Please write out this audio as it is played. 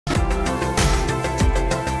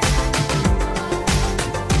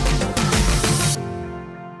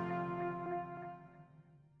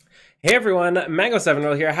Hey everyone,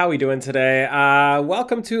 Mango7Roll here. How are we doing today?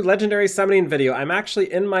 Welcome to Legendary Summoning video. I'm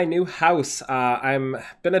actually in my new house. I'm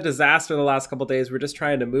been a disaster the last couple days. We're just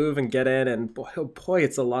trying to move and get in, and boy, oh boy,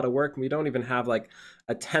 it's a lot of work. We don't even have like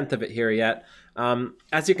a tenth of it here yet.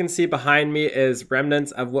 As you can see behind me is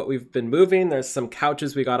remnants of what we've been moving. There's some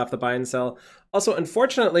couches we got off the buy and sell. Also,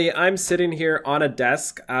 unfortunately, I'm sitting here on a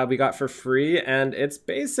desk we got for free, and it's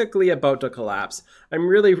basically about to collapse. I'm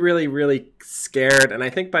really scared, and I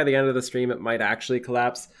think by the end of the stream, it might actually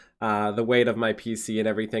collapse. The weight of my PC and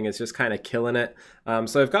everything is just kind of killing it.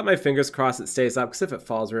 So I've got my fingers crossed it stays up, because if it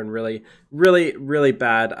falls, we're in really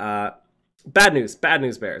bad news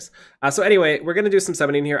bears. So anyway, we're gonna do some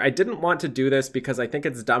summoning here. I didn't want to do this because I think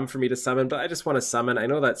it's dumb for me to summon, but I just want to summon. I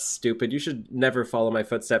know that's stupid. You should never follow my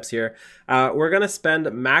footsteps here. We're gonna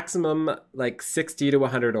spend maximum like 60 to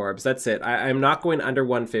 100 orbs. That's it. I'm not going under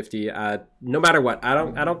 150. No matter what. I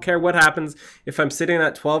don't care what happens. If I'm sitting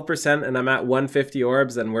at 12% and I'm at 150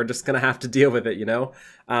 orbs, then we're just gonna have to deal with it, you know.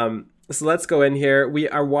 So let's go in here. We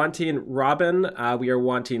are wanting Robin, we are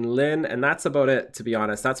wanting Lynn, and that's about it, to be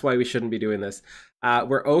honest. That's why we shouldn't be doing this.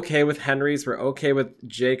 We're okay with Henry's, we're okay with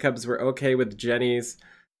Jacob's, we're okay with Jenny's.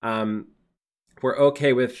 We're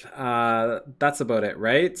okay with, that's about it,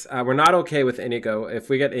 right? We're not okay with Inigo. If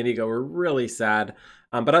we get Inigo, we're really sad.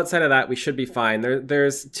 But outside of that, we should be fine.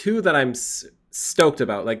 There's two that I'm stoked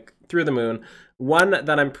about, like through the moon. One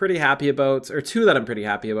that I'm pretty happy about, or two that I'm pretty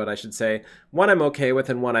happy about, I should say. One I'm okay with,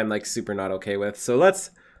 and one I'm like super not okay with. So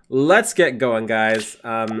let's get going, guys.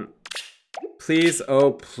 Please,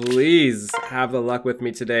 oh please, have the luck with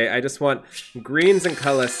me today. I just want greens and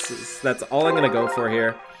colors. That's all I'm gonna go for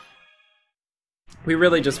here. We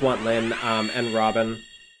really just want Lynn and Robin.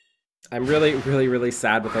 I'm really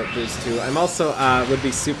sad without those two. I'm also would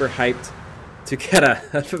be super hyped to get a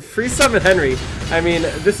free summon Henry. I mean,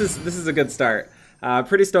 this is a good start.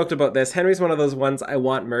 Pretty stoked about this. Henry's one of those ones I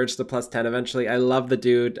want merged to +10 eventually. I love the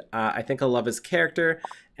dude. I think I'll love his character.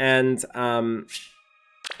 And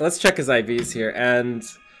let's check his IVs here. And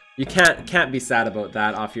you can't be sad about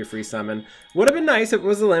that off your free summon. Would have been nice if it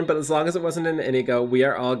was a Lynn, but as long as it wasn't an Inigo, we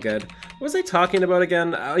are all good. What was I talking about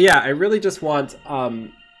again? Yeah, I really just want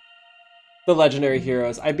the legendary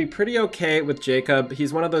heroes. I'd be pretty okay with Jacob.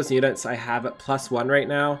 He's one of those units I have at +1 right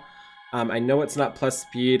now. I know it's not plus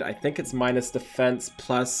speed. I think it's minus defense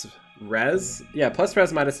plus res. Yeah, plus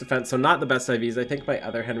res minus defense, so not the best IVs. I think my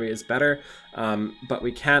other Henry is better, but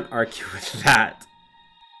we can't argue with that.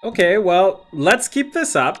 Okay, well, let's keep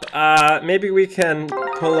this up. Maybe we can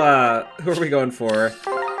pull a... Who are we going for?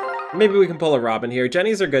 Maybe we can pull a Robin here.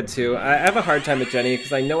 Jenny's are good too. I have a hard time with Jenny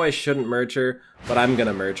because I know I shouldn't merge her, but I'm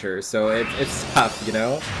gonna merge her, so it's tough, you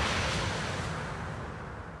know?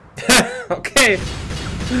 Okay.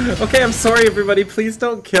 Okay, I'm sorry everybody, please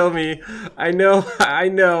don't kill me. I know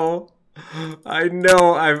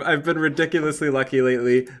I've been ridiculously lucky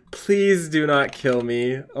lately. Please do not kill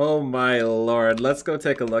me. Oh my lord. Let's go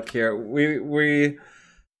take a look here.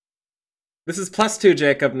 This is +2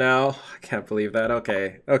 Jacob now. I can't believe that.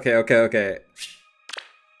 Okay.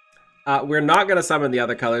 We're not going to summon the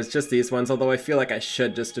other colors, just these ones, although I feel like I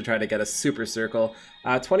should just to try to get a super circle.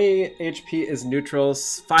 20 HP is neutral,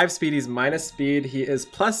 5 speed, he's minus speed. He is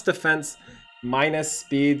plus defense, minus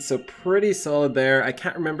speed, so pretty solid there. I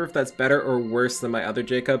can't remember if that's better or worse than my other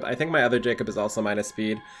Jacob. I think my other Jacob is also minus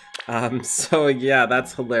speed. So yeah,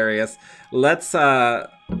 that's hilarious. Let's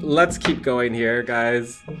keep going here,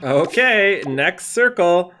 guys. Okay, next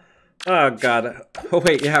circle. Oh god. Oh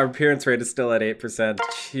wait, yeah, our appearance rate is still at 8%.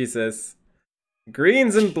 Jesus.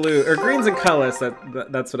 Greens and blue, or greens and colors,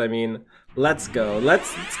 that's what I mean. Let's go.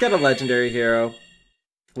 Let's get a legendary hero.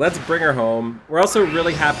 Let's bring her home. We're also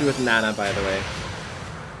really happy with Nana, by the way.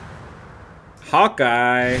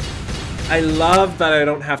 Hawkeye. I love that I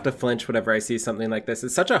don't have to flinch whenever I see something like this.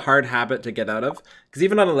 It's such a hard habit to get out of, because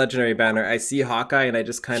even on a legendary banner, I see Hawkeye and I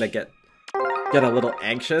just kind of get a little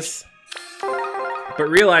anxious. But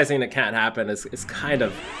realizing it can't happen is kind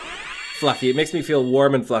of fluffy. It makes me feel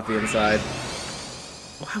warm and fluffy inside.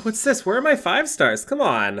 Wow, what's this? Where are my 5 stars? Come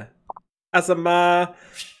on. Asama.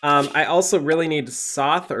 I also really need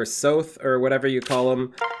Soth or Soth or whatever you call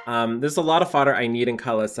them. There's a lot of fodder I need in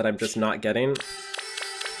colors that I'm just not getting.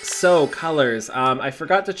 So, colors. I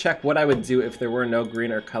forgot to check what I would do if there were no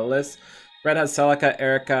green or colorless. Red has Celica,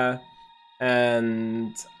 Erica,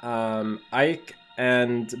 and Ike.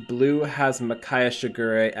 And blue has Micaiah,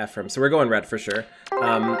 Shigure, Ephraim. So we're going red for sure.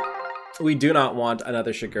 We do not want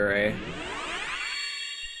another Shigure.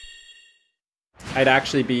 I'd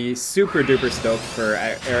actually be super duper stoked for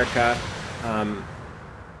Erica.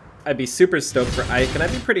 I'd be super stoked for Ike, and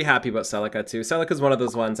I'd be pretty happy about Celica too. Celica's one of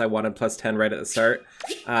those ones I wanted plus 10 right at the start,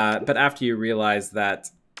 but after you realize that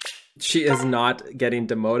she is not getting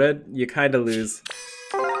demoted, you kind of lose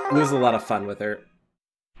a lot of fun with her.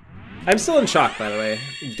 I'm still in shock, by the way,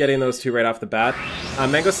 getting those two right off the bat.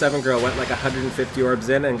 Mango 7 Girl went like 150 orbs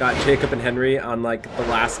in and got Jacob and Henry on like the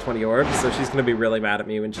last 20 orbs, so she's gonna be really mad at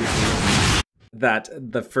me when she sees that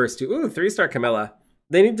the first two. Ooh, 3-star Camilla.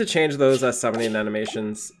 They need to change those summoning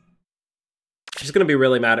animations. She's gonna be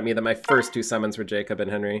really mad at me that my first two summons were Jacob and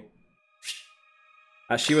Henry.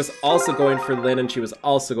 She was also going for Lynn, and she was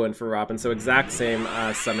also going for Robin, so exact same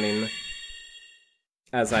summoning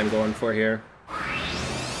as I'm going for here.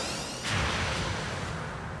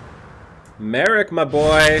 Merrick, my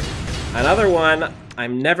boy, another one.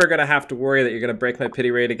 I'm never gonna have to worry that you're gonna break my pity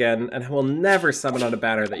rate again, and I will never summon on a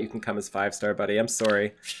banner that you can come as 5-star, buddy. I'm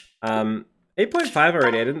sorry. 8.5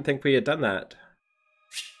 already. I didn't think we had done that.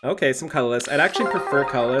 Okay, some colorless. I'd actually prefer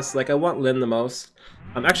colorless. Like, I want Lynn the most.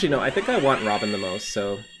 Actually, no, I think I want Robin the most,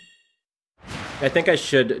 so I think I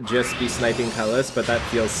should just be sniping colorless, but that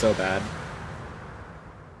feels so bad.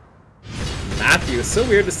 Matthew, it's so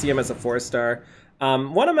weird to see him as a 4-star.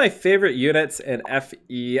 One of my favorite units in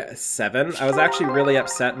FE7. I was actually really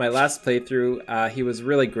upset. My last playthrough, he was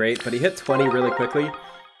really great, but he hit 20 really quickly,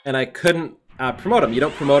 and I couldn't promote him. You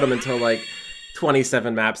don't promote him until like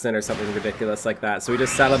 27 maps in or something ridiculous like that. So he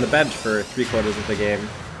just sat on the bench for 3/4 of the game.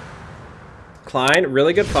 Klein,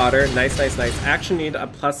 really good fodder. Nice, nice, nice. Actually need a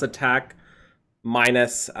plus attack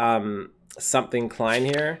minus something Klein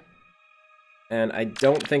here. And I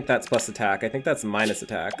don't think that's plus attack. I think that's minus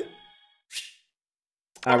attack.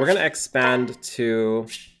 We're going to expand to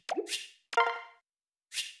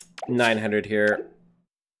 900 here.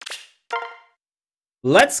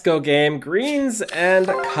 Let's go, game. Greens and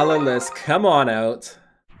colorless. Come on out.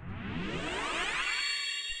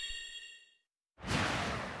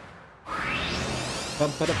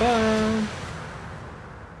 Bum, ba, da, bum.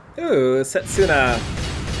 Ooh, Setsuna.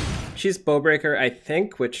 She's Bowbreaker, I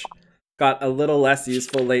think, which got a little less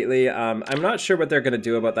useful lately. I'm not sure what they're going to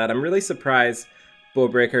do about that. I'm really surprised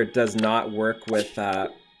Bowbreaker does not work with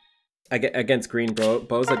against green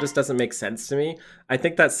bows. That just doesn't make sense to me. I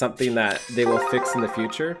think that's something that they will fix in the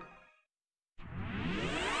future.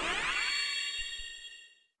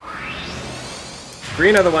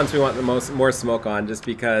 Green are the ones we want the more smoke on, just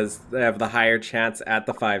because they have the higher chance at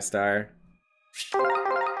the 5-star.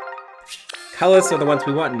 Colorless are the ones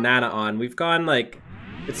we want Nana on. We've gone like,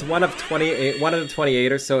 it's one of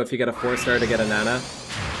 28 or so if you get a 4-star to get a Nana.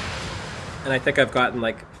 And I think I've gotten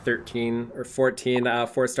like 13 or 14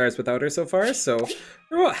 4-stars without her so far, so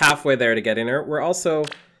we're about halfway there to getting her. We're also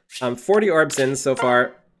 40 orbs in so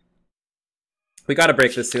far. We gotta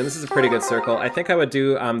break this soon. This is a pretty good circle. I think I would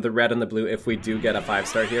do the red and the blue if we do get a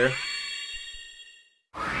 5-star here.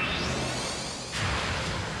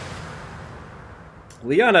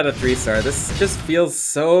 Leon at a 3-star. This just feels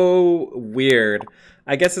so weird.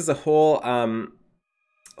 I guess as a whole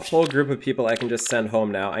group of people I can just send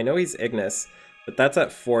home now. I know he's Ignis, but that's at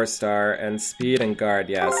 4-star, and speed and guard,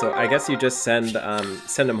 yeah. So I guess you just send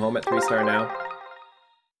him home at 3-star now.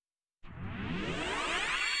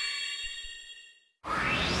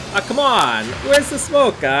 Ah, come on! Where's the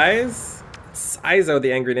smoke, guys? It's Izo,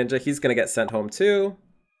 the Angry Ninja. He's gonna get sent home too.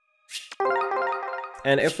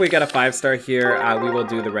 And if we get a 5-star here, we will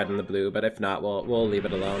do the red and the blue. But if not, we'll leave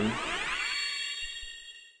it alone.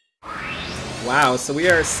 Wow, so we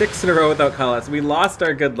are 6 in a row without colorless. We lost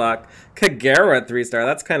our good luck. Kagero at 3-star.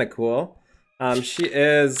 That's kind of cool. She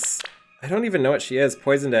is... I don't even know what she is.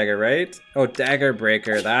 Poison Dagger, right? Oh, Dagger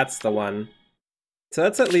Breaker. That's the one. So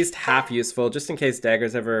that's at least half useful, just in case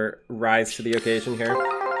daggers ever rise to the occasion here.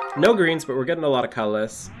 No greens, but we're getting a lot of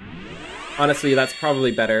colorless. Honestly, that's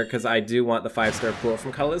probably better, because I do want the 5-star pool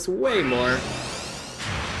from colorless way more.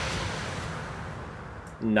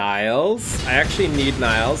 Niles. I actually need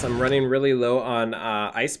Niles. I'm running really low on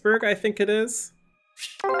Iceberg, I think it is.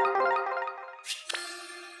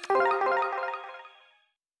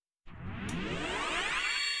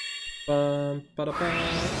 Bum, ba-da-bum.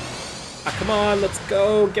 Ah, come on, let's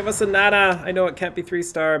go. Give us a Nana. I know it can't be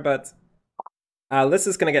 3-star, but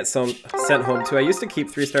Lissa's gonna get sent home too. I used to keep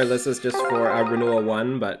 3-star Lissas just for Renewal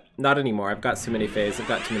 1, but not anymore. I've got too many phases. I've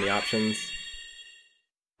got too many options.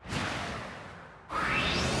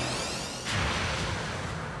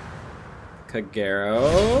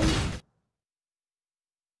 Kagero.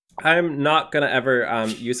 I'm not gonna ever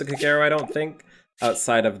use a Kagero, I don't think,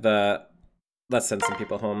 outside of the... Let's send some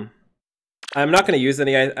people home. I'm not going to use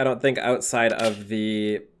any, I don't think, outside of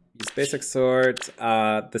the basic sort,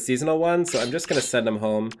 the seasonal one, so I'm just going to send them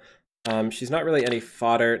home. She's not really any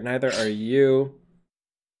fodder. Neither are you.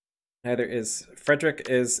 Neither is Frederick.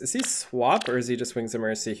 Is he swap or is he just Wings of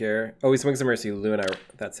Mercy here? Oh, he's Wings of Mercy Luna.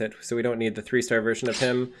 That's it. So we don't need the 3-star version of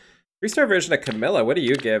him. 3-star version of Camilla. What do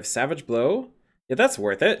you give? Savage Blow? Yeah, that's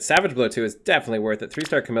worth it. Savage Blow 2 is definitely worth it.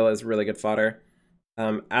 3-star Camilla is really good fodder.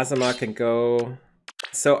 Azuma can go.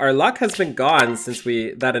 So our luck has been gone since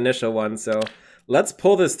that initial one. So let's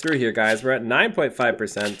pull this through here, guys. We're at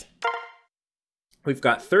 9.5%. We've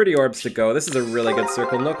got 30 orbs to go. This is a really good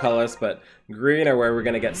circle. No colors, but green are where we're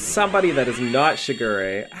going to get somebody that is not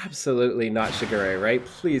Shigure. Absolutely not Shigure, right?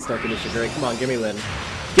 Please don't give me Shigure. Come on, give me Lin.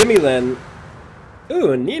 Give me Lin.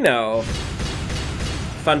 Ooh, Nino.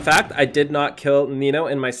 Fun fact, I did not kill Nino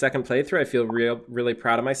in my second playthrough. I feel really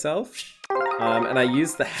proud of myself. And I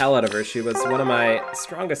used the hell out of her. She was one of my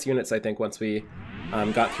strongest units, I think, once we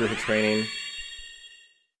got through her training.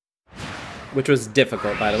 Which was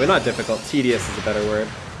difficult, by the way. Not difficult. Tedious is a better word.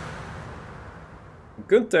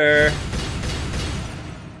 Gunther.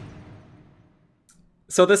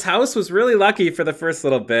 So this house was really lucky for the first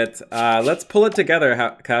little bit. Let's pull it together,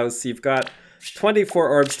 house. You've got 24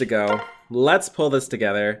 orbs to go. Let's pull this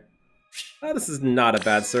together. Oh, this is not a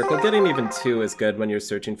bad circle. Getting even 2 is good when you're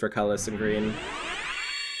searching for colorless and green.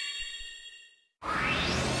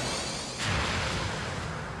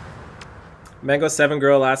 Mango 7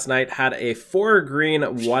 Girl last night had a 4 green,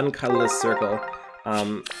 1 colorless circle.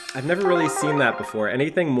 I've never really seen that before.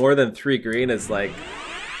 Anything more than 3 green is like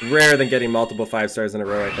rare than getting multiple 5 stars in a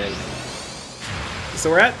row, I think.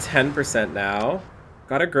 So we're at 10% now.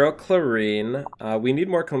 Got a girl Clarine. We need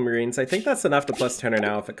more Clarines. I think that's enough to plus 10 her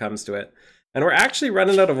now if it comes to it. And we're actually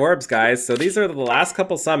running out of orbs, guys. So these are the last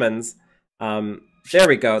couple summons. There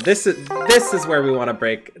we go. This is where we want to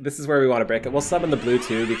break. This is where we want to break it. We'll summon the blue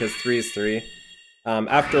too because 3 is 3.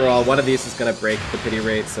 After all, one of these is going to break the pity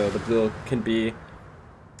rate, so the blue can be...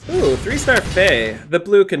 Ooh, 3-star Faye. The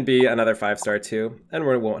blue can be another 5-star too, and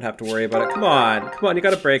we won't have to worry about it. Come on, you got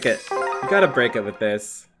to break it. You got to break it with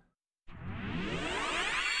this.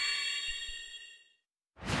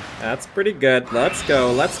 That's pretty good. Let's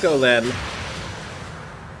go, Lynn.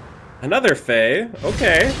 Another Faye.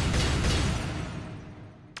 Okay.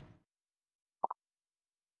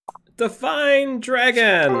 Divine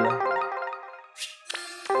Dragon!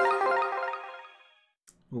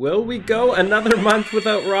 Will we go another month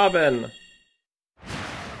without Robin?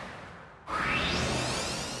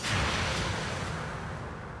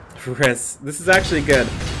 Riss. This is actually good.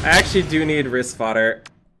 I actually do need Riss fodder.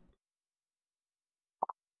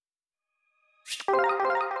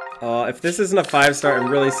 If this isn't a 5-star, I'm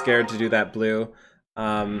really scared to do that blue.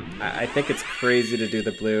 I think it's crazy to do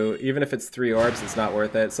the blue. Even if it's 3 orbs, it's not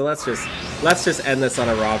worth it. So let's just end this on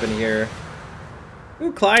a Robin here.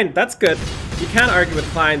 Ooh, Klein, that's good. You can't argue with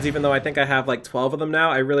Kleins, even though I think I have like 12 of them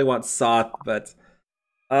now. I really want Soth, but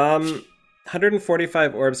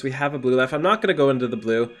 145 orbs. We have a blue left. I'm not gonna go into the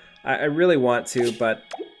blue. I really want to, but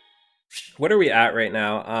what are we at right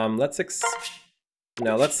now? Let's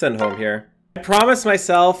send home here. I promised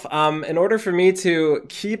myself, in order for me to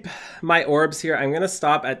keep my orbs here, I'm going to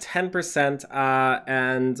stop at 10%,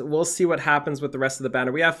 and we'll see what happens with the rest of the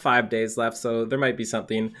banner. We have 5 days left, so there might be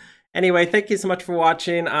something. Anyway, thank you so much for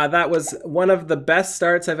watching. That was one of the best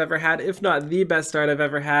starts I've ever had, if not the best start I've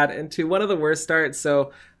ever had, into one of the worst starts.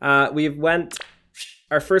 So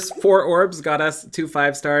our first 4 orbs got us 2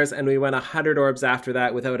 5-stars, and we went 100 orbs after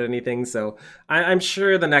that without anything. So I'm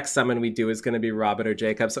sure the next summon we do is going to be Robin or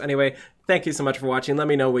Jacob. So anyway, thank you so much for watching. Let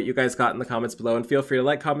me know what you guys got in the comments below, and feel free to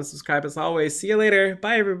like, comment, subscribe as always. See you later.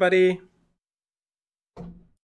 Bye, everybody.